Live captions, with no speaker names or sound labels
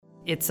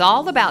It's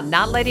all about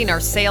not letting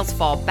our sales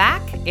fall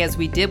back as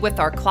we did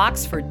with our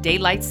clocks for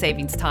daylight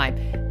savings time.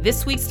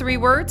 This week's 3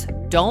 words,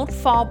 don't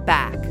fall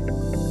back.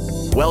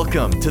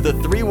 Welcome to the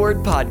 3-Word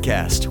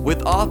Podcast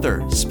with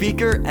author,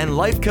 speaker, and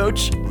life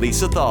coach,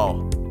 Lisa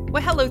Thal.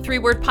 Well, hello,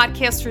 3-Word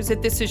Podcasters.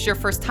 If this is your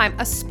first time,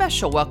 a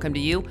special welcome to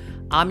you.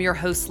 I'm your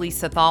host,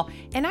 Lisa Thal,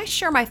 and I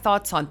share my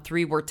thoughts on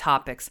 3-word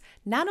topics,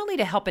 not only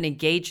to help and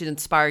engage and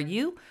inspire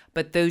you,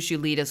 but those you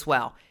lead as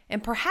well.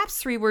 And perhaps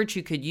 3 words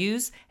you could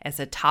use as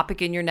a topic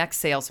in your next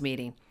sales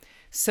meeting.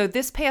 So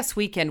this past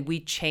weekend, we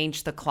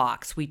changed the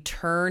clocks. We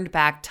turned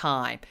back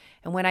time.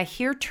 And when I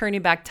hear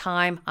turning back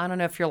time, I don't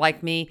know if you're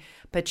like me,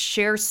 but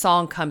Cher's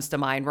song comes to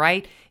mind,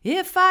 right?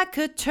 If I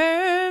could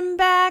turn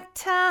back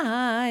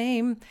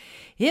time,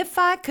 if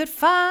I could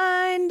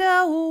find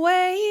a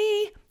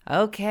way.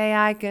 Okay,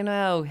 I can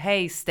know.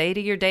 Hey, stay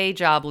to your day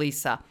job,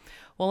 Lisa.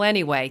 Well,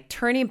 anyway,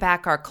 turning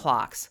back our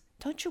clocks.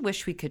 Don't you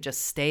wish we could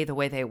just stay the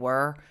way they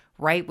were?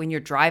 Right when you're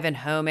driving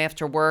home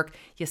after work,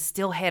 you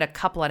still had a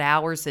couple of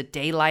hours of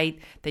daylight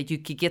that you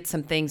could get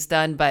some things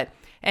done. But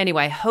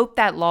anyway, I hope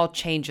that law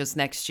changes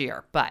next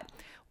year. But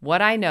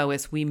what I know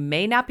is we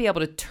may not be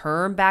able to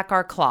turn back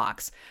our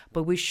clocks,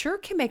 but we sure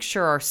can make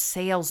sure our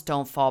sales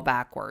don't fall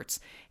backwards.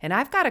 And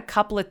I've got a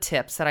couple of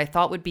tips that I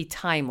thought would be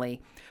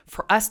timely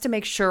for us to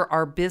make sure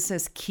our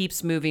business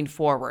keeps moving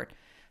forward.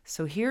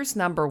 So here's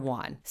number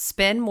 1.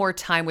 Spend more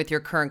time with your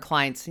current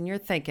clients. And you're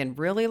thinking,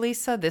 really,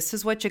 Lisa, this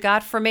is what you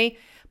got for me?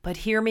 But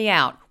hear me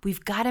out.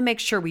 We've got to make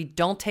sure we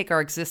don't take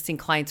our existing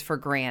clients for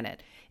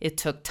granted. It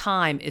took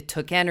time, it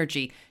took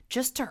energy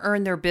just to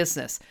earn their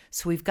business.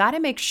 So we've got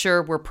to make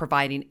sure we're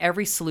providing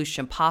every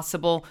solution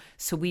possible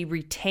so we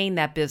retain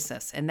that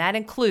business. And that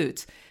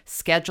includes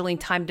scheduling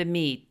time to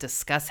meet,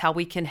 discuss how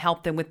we can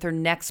help them with their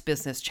next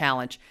business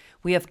challenge.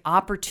 We have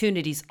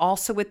opportunities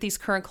also with these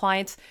current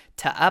clients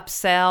to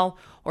upsell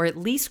or at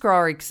least grow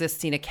our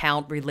existing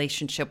account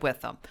relationship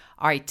with them.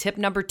 All right, tip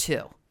number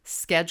 2.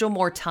 Schedule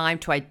more time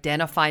to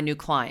identify new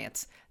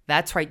clients.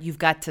 That's right, you've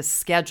got to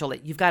schedule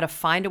it. You've got to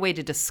find a way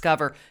to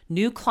discover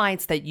new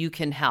clients that you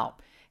can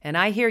help. And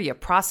I hear you,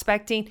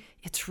 prospecting,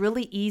 it's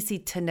really easy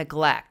to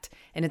neglect.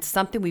 And it's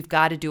something we've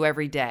got to do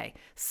every day.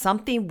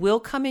 Something will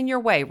come in your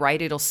way,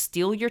 right? It'll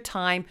steal your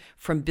time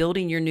from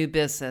building your new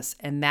business.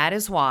 And that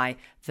is why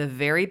the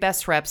very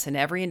best reps in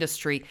every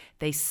industry,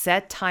 they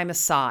set time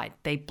aside.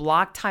 They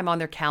block time on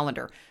their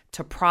calendar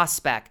to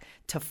prospect,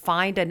 to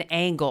find an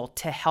angle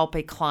to help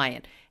a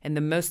client. And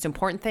the most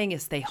important thing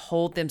is they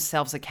hold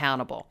themselves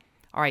accountable.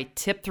 All right,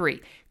 tip 3,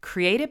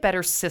 create a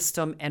better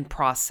system and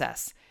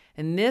process.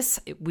 And this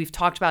we've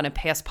talked about in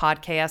past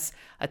podcasts.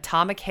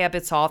 Atomic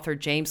Habits author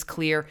James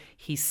Clear,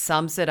 he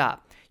sums it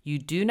up. You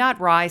do not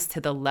rise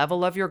to the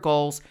level of your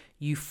goals,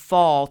 you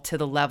fall to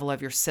the level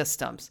of your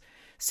systems.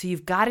 So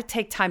you've got to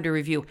take time to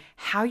review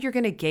how you're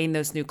going to gain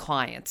those new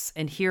clients.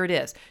 And here it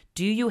is.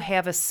 Do you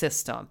have a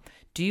system?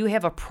 Do you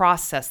have a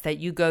process that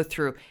you go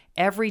through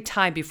every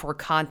time before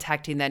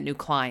contacting that new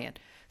client?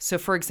 So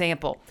for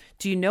example,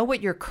 do you know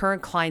what your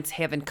current clients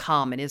have in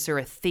common? Is there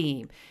a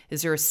theme?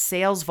 Is there a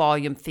sales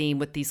volume theme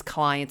with these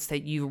clients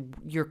that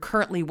you're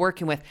currently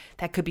working with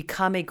that could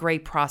become a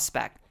great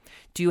prospect?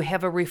 Do you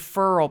have a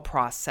referral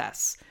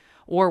process?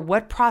 Or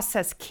what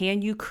process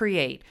can you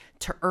create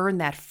to earn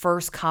that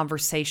first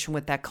conversation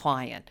with that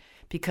client?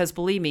 Because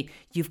believe me,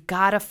 you've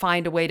got to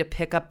find a way to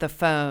pick up the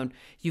phone.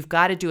 You've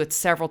got to do it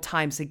several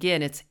times.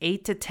 Again, it's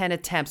 8 to 10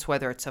 attempts,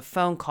 whether it's a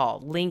phone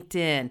call,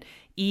 LinkedIn,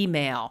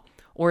 email,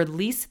 or at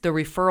least the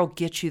referral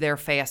gets you there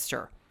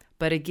faster.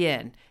 But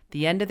again,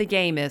 the end of the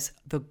game is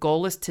the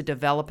goal is to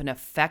develop an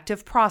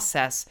effective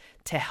process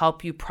to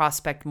help you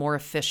prospect more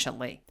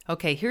efficiently.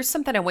 Okay, here's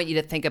something I want you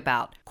to think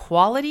about.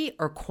 Quality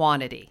or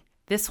quantity?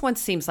 This one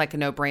seems like a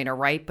no-brainer,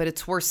 right? But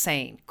it's worth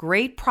saying.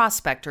 Great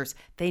prospectors,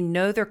 they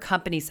know their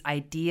company's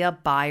idea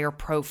buyer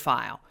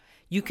profile.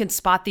 You can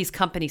spot these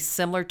companies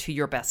similar to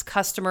your best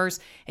customers,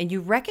 and you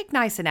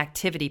recognize an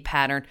activity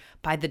pattern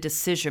by the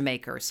decision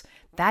makers.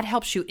 That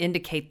helps you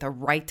indicate the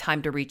right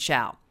time to reach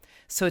out.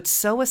 So it's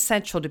so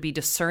essential to be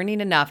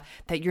discerning enough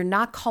that you're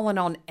not calling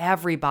on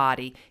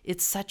everybody.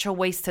 It's such a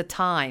waste of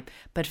time,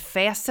 but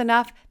fast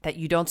enough that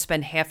you don't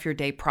spend half your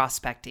day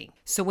prospecting.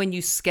 So when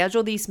you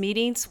schedule these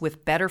meetings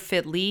with better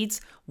fit leads,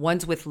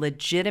 ones with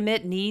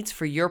legitimate needs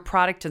for your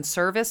product and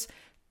service,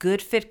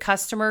 good fit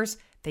customers,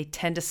 they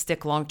tend to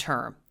stick long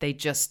term. They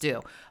just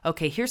do.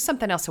 Okay, here's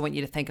something else I want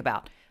you to think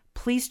about.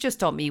 Please just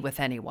don't meet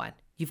with anyone.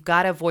 You've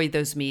got to avoid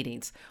those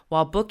meetings.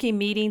 While booking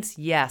meetings,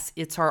 yes,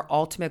 it's our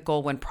ultimate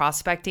goal when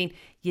prospecting.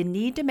 You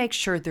need to make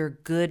sure they're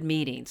good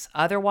meetings.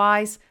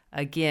 Otherwise,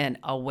 again,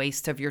 a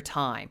waste of your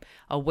time.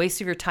 A waste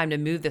of your time to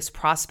move this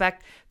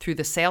prospect through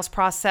the sales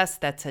process,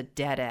 that's a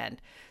dead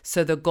end.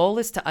 So the goal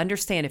is to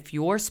understand if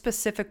your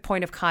specific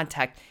point of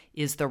contact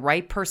is the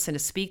right person to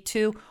speak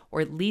to, or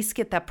at least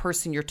get that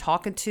person you're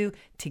talking to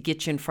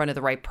get you in front of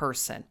the right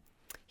person.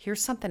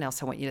 Here's something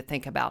else I want you to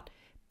think about.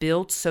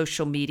 Build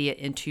social media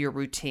into your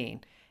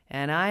routine.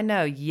 And I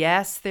know,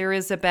 yes, there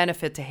is a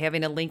benefit to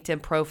having a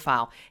LinkedIn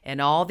profile and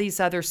all these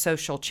other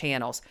social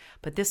channels,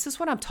 but this is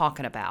what I'm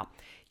talking about.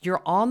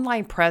 Your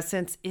online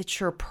presence, it's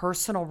your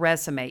personal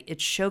resume.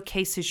 It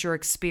showcases your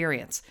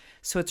experience.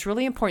 So it's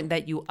really important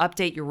that you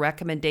update your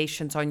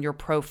recommendations on your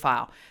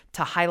profile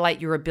to highlight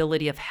your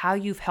ability of how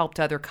you've helped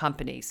other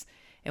companies.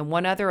 And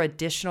one other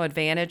additional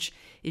advantage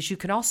is you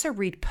can also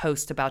read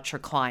posts about your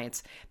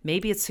clients.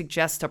 Maybe it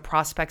suggests a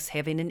prospect's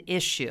having an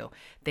issue.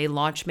 They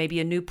launch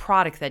maybe a new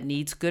product that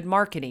needs good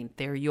marketing.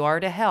 There you are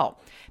to help.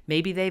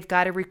 Maybe they've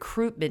got a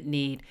recruitment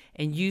need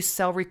and you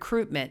sell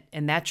recruitment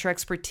and that's your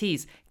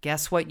expertise.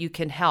 Guess what? You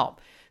can help.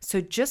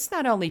 So just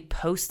not only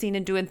posting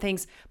and doing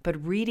things,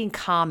 but reading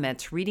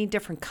comments, reading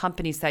different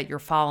companies that you're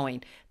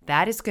following,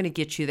 that is going to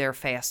get you there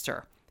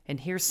faster.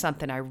 And here's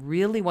something I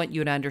really want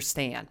you to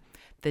understand.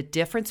 The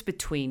difference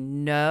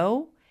between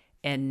no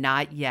and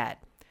not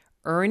yet.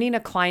 Earning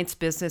a client's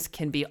business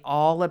can be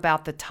all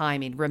about the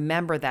timing.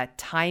 Remember that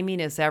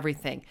timing is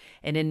everything.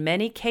 And in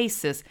many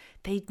cases,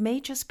 they may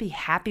just be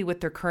happy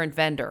with their current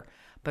vendor.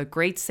 But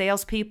great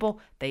salespeople,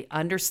 they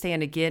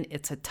understand, again,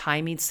 it's a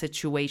timing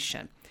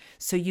situation.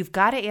 So you've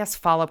got to ask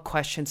follow-up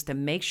questions to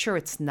make sure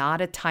it's not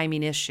a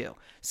timing issue.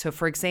 So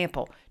for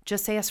example,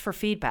 just ask for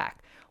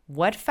feedback.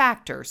 What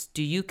factors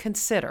do you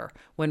consider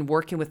when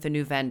working with a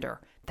new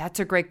vendor?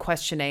 That's a great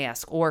question to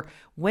ask. Or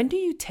when do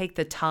you take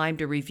the time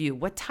to review?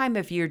 What time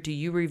of year do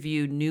you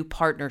review new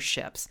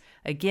partnerships?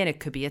 Again, it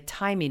could be a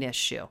timing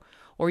issue.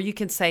 Or you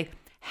can say,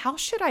 how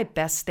should I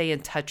best stay in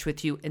touch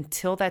with you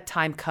until that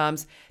time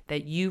comes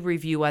that you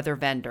review other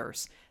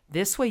vendors?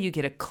 This way you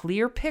get a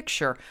clear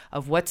picture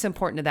of what's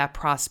important to that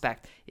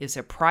prospect. Is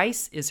it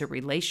price? Is it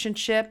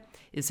relationship?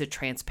 Is it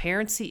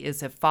transparency?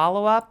 Is it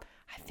follow-up?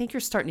 I think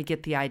you're starting to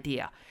get the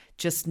idea.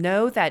 Just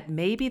know that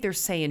maybe they're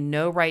saying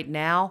no right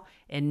now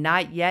and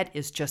not yet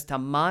is just a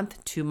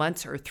month, 2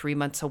 months, or 3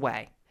 months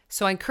away.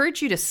 So I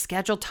encourage you to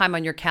schedule time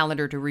on your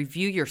calendar to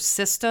review your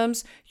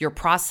systems, your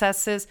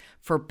processes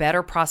for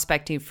better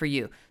prospecting for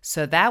you.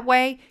 So that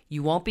way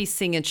you won't be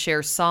singing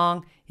Cher's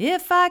song,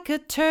 "If I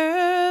Could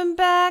Turn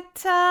Back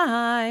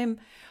Time."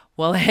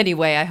 Well,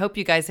 anyway, I hope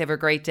you guys have a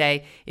great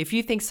day. If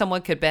you think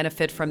someone could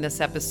benefit from this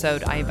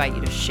episode, I invite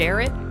you to share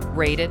it,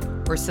 rate it,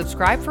 or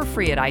subscribe for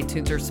free at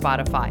iTunes or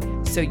Spotify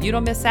so you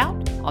don't miss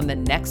out on the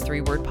next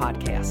 3-Word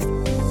podcast.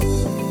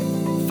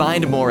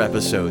 Find more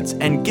episodes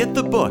and get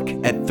the book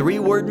at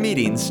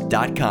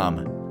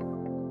 3wordmeetings.com.